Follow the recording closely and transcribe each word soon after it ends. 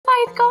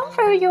might come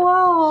for you.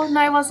 Oh, no,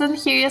 I wasn't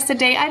here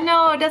yesterday. I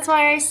know, that's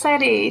why I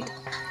said it.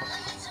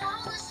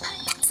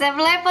 Σε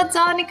βλέπω,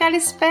 Τζόνι,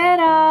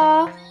 καλησπέρα.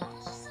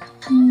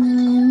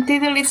 Τι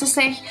δουλίτσες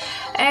έχει?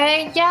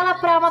 Για άλλα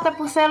πράγματα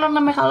που θέλω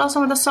να μεγαλώσω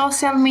με τα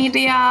social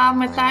media.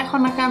 Μετά έχω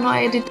να κάνω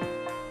edit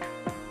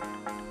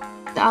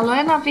άλλο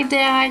ένα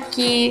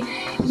βιντεάκι.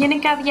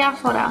 Γενικά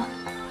διάφορα.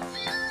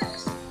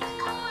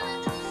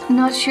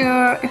 Not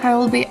sure if I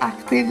will be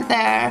active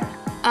there.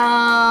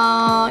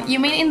 You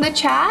mean in the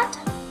chat?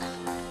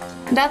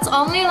 That's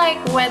only like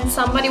when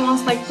somebody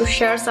wants like to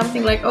share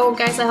something like, oh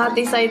guys, I had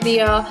this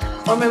idea,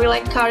 or maybe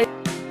like, Karin,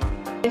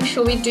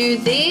 should we do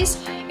this?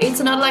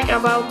 It's not like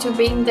about to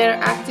being there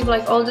active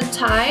like all the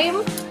time,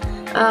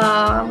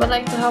 but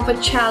like to have a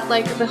chat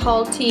like the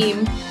whole team.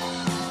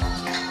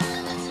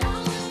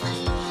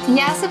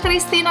 Γεια σου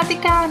Χριστίνα, τι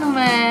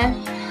κάνουμε?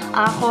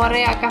 Αχ,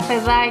 ωραία,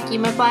 καφεδάκι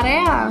με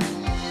παρέα.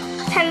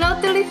 Hello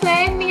to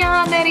Lithuania,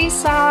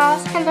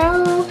 Nerisas, hello.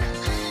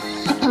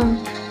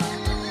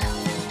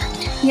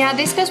 Yeah,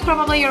 this is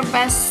probably your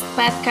best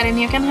bet, Karin.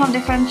 You can have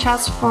different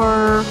chats for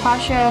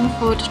fashion,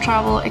 food,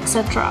 travel, etc.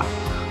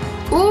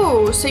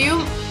 Ooh, so you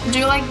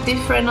do like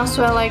different as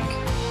well, like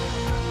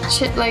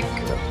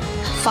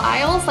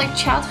files, like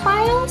chat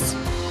files?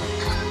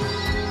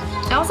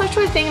 I was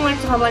actually thinking like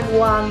to have like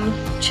one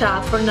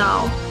chat for now.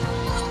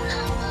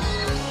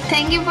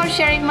 Thank you for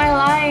sharing my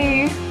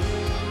life.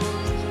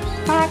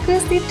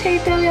 Ακούς τη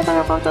Tate, τέλεια, το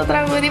αγαπώ αυτό το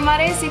τραγούδι. Μ'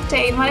 αρέσει η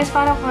Tate, μ' αρέσει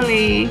πάρα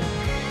πολύ.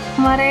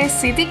 Μ'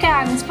 αρέσει. Τι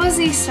κάνεις, πώς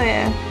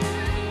είσαι?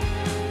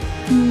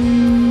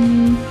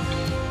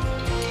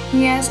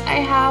 Yes, I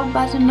have,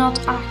 but not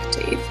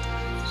active.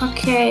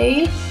 Okay.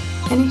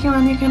 And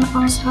you can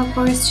also have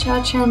voice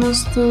chat channels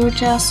too,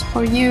 just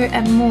for you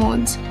and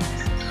moods.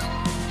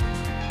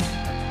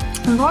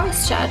 Voice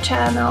chat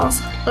channels,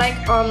 like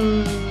on...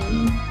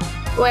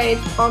 Wait,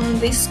 on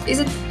this... Is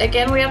it...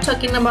 Again, we are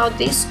talking about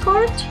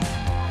Discord?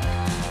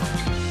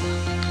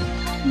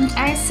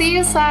 I see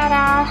you,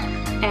 Sarah.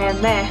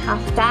 Ναι,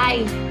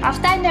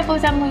 αυτά είναι που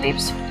θα μου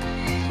λείψουν.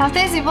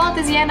 Αυτές οι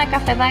βόλτες για ένα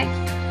καφεδάκι.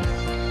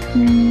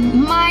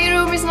 My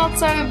room is not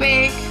so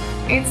big.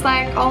 It's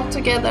like all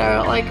together,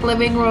 like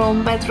living room,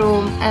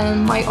 bedroom, and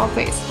my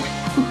office.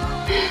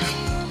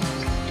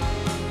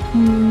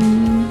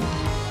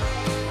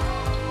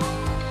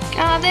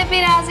 Δεν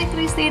πειράζει,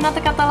 Χριστίνα,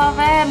 το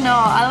καταλαβαίνω.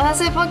 Αλλά θα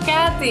σε πω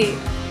κάτι.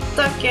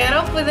 Το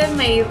καιρό που δεν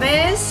με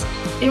είδες,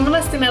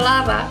 ήμουνα στην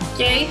Ελλάδα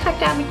και είχα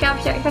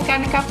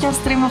κάνει κάποια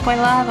stream από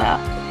Ελλάδα.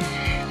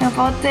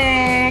 Οπότε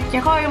και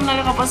εγώ ήμουν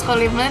λίγο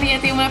απασχολημένη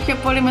γιατί ήμουν πιο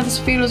πολύ με τους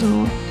φίλους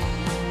μου.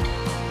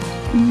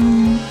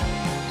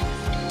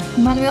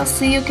 But we'll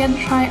see, you can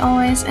try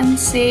always and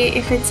see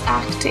if it's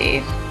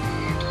active.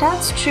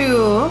 That's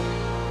true.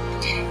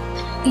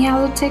 Yeah,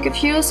 I'll take a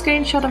few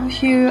screenshots of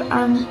you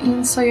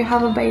and so you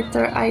have a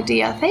better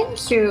idea. Thank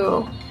you.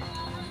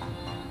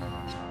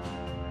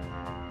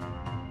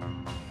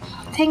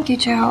 Thank you,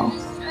 Joe.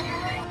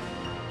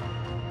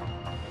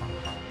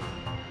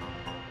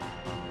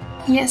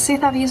 Yes, εσύ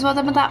θα βγεις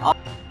βόλτα μετά.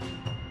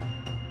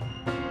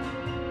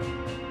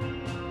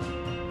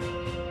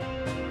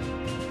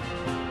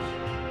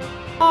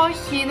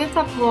 Όχι, δεν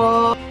θα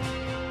πω.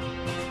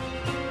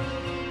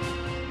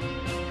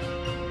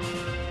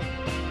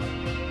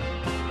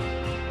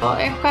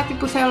 Έχω κάτι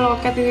που θέλω,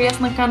 κάτι δουλειάς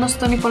να κάνω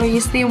στον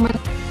υπολογιστή μου.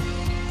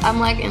 I'm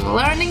like in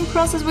learning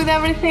process with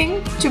everything,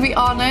 to be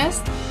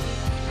honest.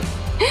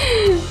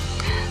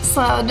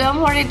 So don't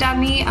worry,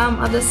 Danny, I'm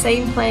at the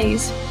same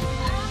place.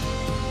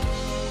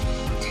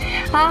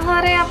 Αχ,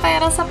 ωραία,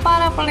 πέρασα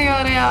πάρα πολύ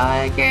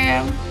ωραία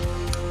και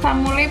θα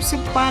μου λείψει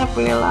πάρα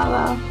πολύ η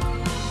Ελλάδα.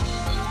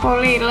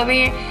 Πολύ,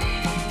 δηλαδή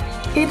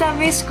ήταν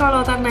δύσκολο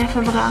όταν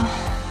έφευγα.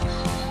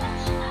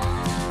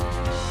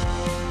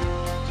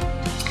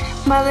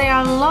 But there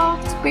are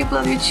lots of people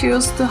that you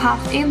choose to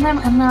have in them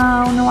and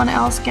now no one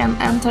else can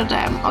enter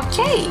them.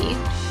 Okay!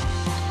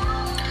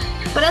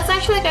 But that's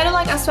actually kind of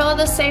like as well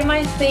the same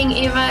I think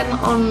even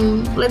on,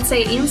 let's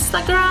say,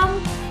 Instagram,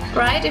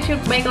 right? If you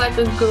make like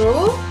a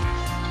group,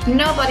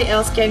 nobody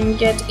else can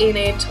get in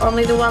it,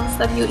 only the ones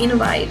that you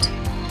invite.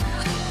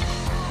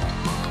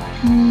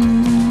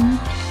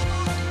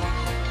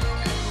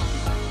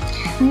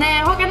 Ναι,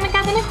 εγώ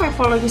κανονικά δεν έχω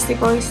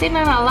υπολογιστικό, είναι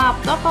ένα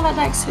λάπτοπ, αλλά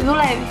εντάξει,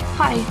 δουλεύει,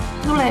 πάει,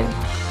 δουλεύει.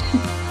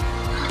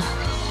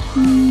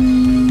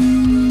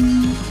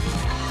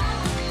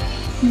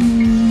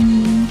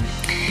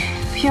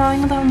 Ποιο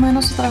είναι το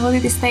αγαπημένο στο τραγούδι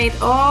της Tate?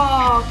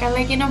 Καλά,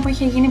 εκείνο που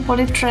είχε γίνει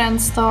πολύ trend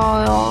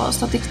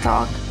στο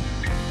TikTok.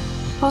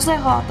 Πώς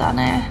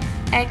λεγότανε?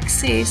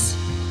 Exes.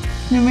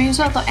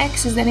 Νομίζω το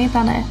Exes δεν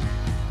ήτανε.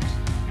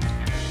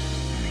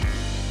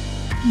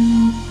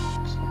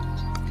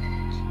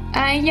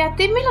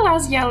 Γιατί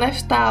μιλάς για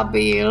λεφτά,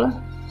 Bill?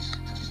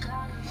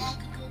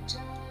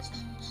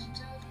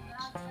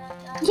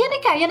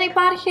 Γενικά, για να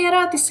υπάρχει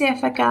ερώτηση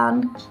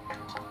έφεκαν.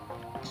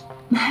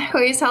 Who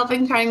is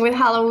helping Karin with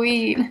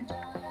Halloween?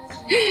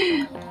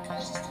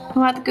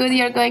 What good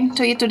you're going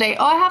to eat today?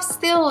 Oh, I have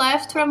still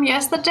left from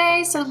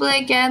yesterday, so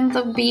again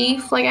the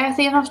beef, like I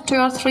think I have 2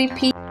 or 3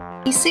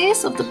 pieces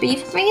of the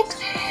beef meat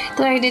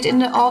that I did in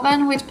the oven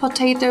with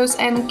potatoes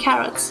and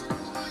carrots.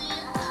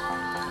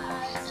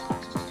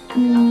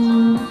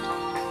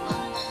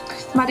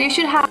 But you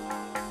should have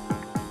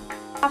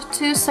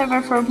 2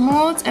 servers for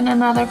moods and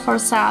another for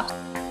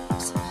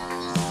subs.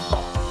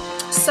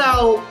 So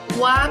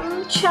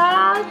 1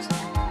 chat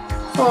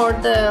for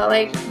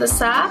the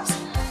subs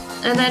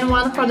and then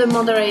 1 for the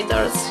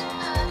moderators.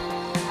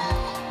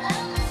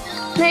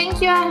 Thank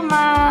you,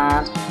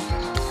 Ahmad.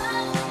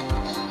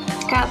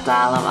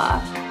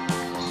 Κατάλαβα.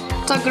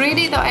 Το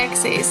greedy το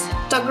εξής.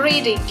 Το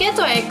greedy και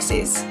το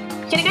εξής.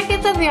 Γενικά και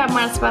τα δύο μου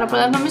άρεσε πάρα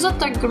πολύ. Νομίζω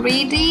το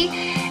greedy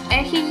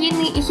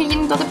είχε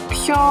γίνει τότε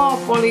πιο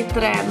πολύ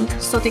trend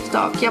στο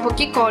TikTok και από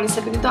εκεί κόλλησε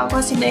επειδή το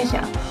άκουγα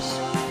συνέχεια.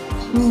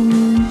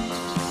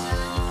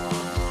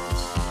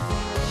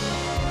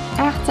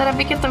 Αχ, τώρα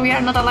μπήκε το We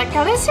Are Not Alike.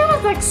 Αρέσει όλα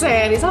τα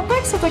ξέρεις, απ'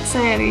 έξω τα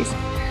ξέρεις.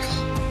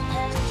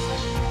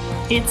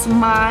 It's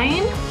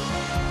mine.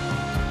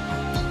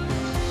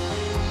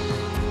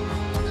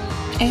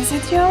 Is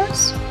it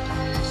yours?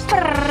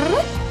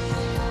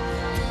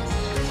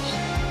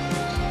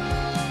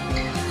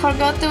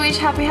 Forgot to wish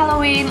happy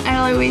Halloween. I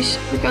really wish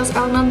because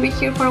I'll not be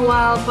here for a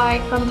while, but I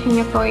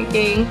continue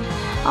cooking.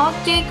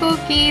 Okay,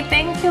 Cookie,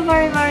 thank you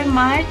very, very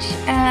much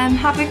and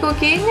happy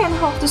cooking and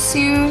hope to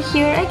see you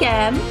here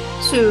again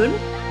soon.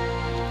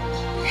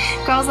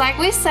 Because like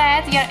we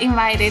said, you're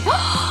invited.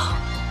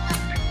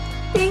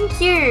 Thank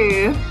you.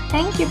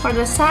 Thank you for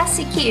the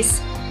sassy kiss.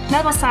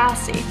 That was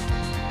sassy.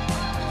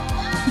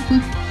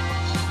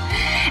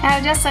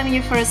 I'll just send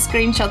you for a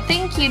screenshot.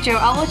 Thank you, Joe.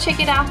 I will check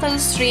it after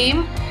the stream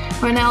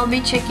when I'll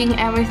be checking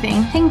everything.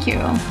 Thank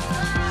you.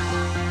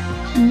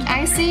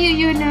 I see you,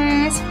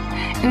 Yunus.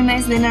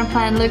 Una's dinner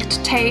plan looked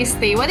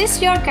tasty. What is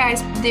your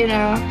guys'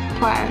 dinner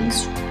plans?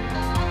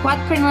 What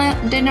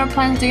dinner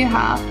plans do you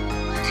have?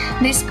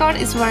 Discord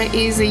is very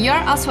easy.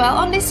 You're as well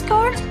on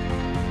Discord?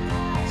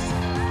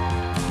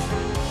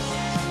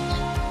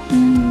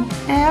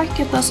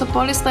 Όχι τόσο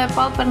πολύ στο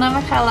ΕΠΑΛ,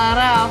 περνάμε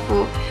χαλαρά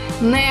αφού.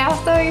 Ναι,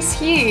 αυτό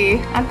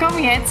ισχύει.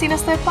 Ακόμη έτσι είναι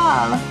στο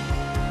ΕΠΑΛ.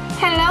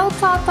 Hello,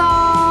 Toto!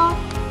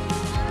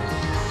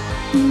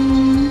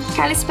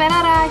 Καλησπέρα,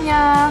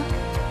 Ράνια!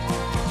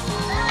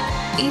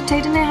 Είτε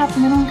είναι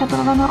αγαπημένο μου,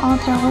 καταλαβαίνω όλα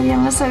τα τραγούδια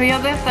μέσα σε 2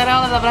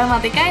 δευτερόλεπτα.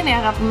 Πραγματικά είναι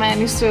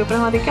αγαπημένη σου,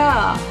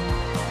 πραγματικά.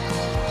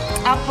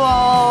 Από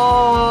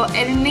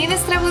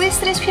Ελληνίδες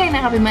τραγουδίστρες, ποια είναι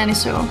αγαπημένη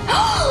σου?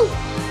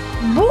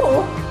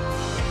 Μπου!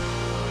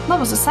 That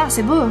was a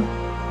sassy boo.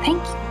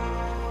 Thank you.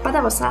 But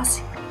that was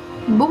sassy.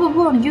 Boo boo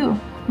boo on you.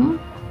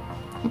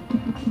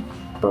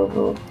 Boo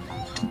boo.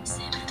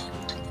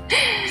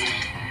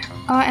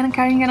 Oh, and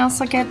Karen can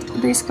also get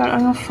Discord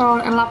on your phone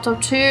and laptop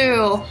too.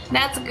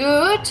 That's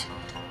good.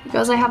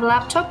 Because I have a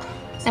laptop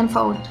and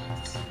phone.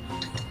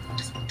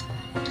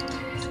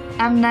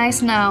 I'm nice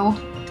now.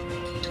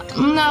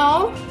 No.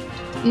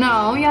 No,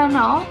 you're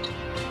not.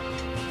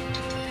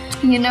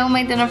 You know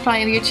my dinner plan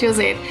if you choose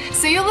it.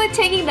 So you'll be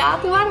taking that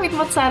one with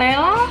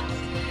mozzarella?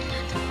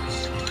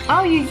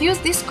 Oh, you use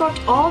Discord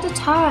all the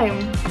time.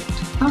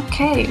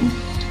 Okay.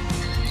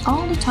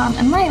 All the time.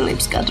 And my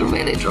lips got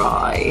really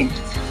dry.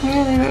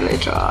 Really, really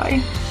dry.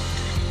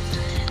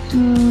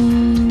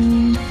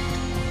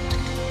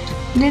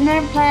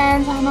 Dinner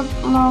plans. I have not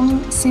long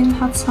since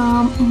had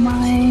some.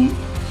 My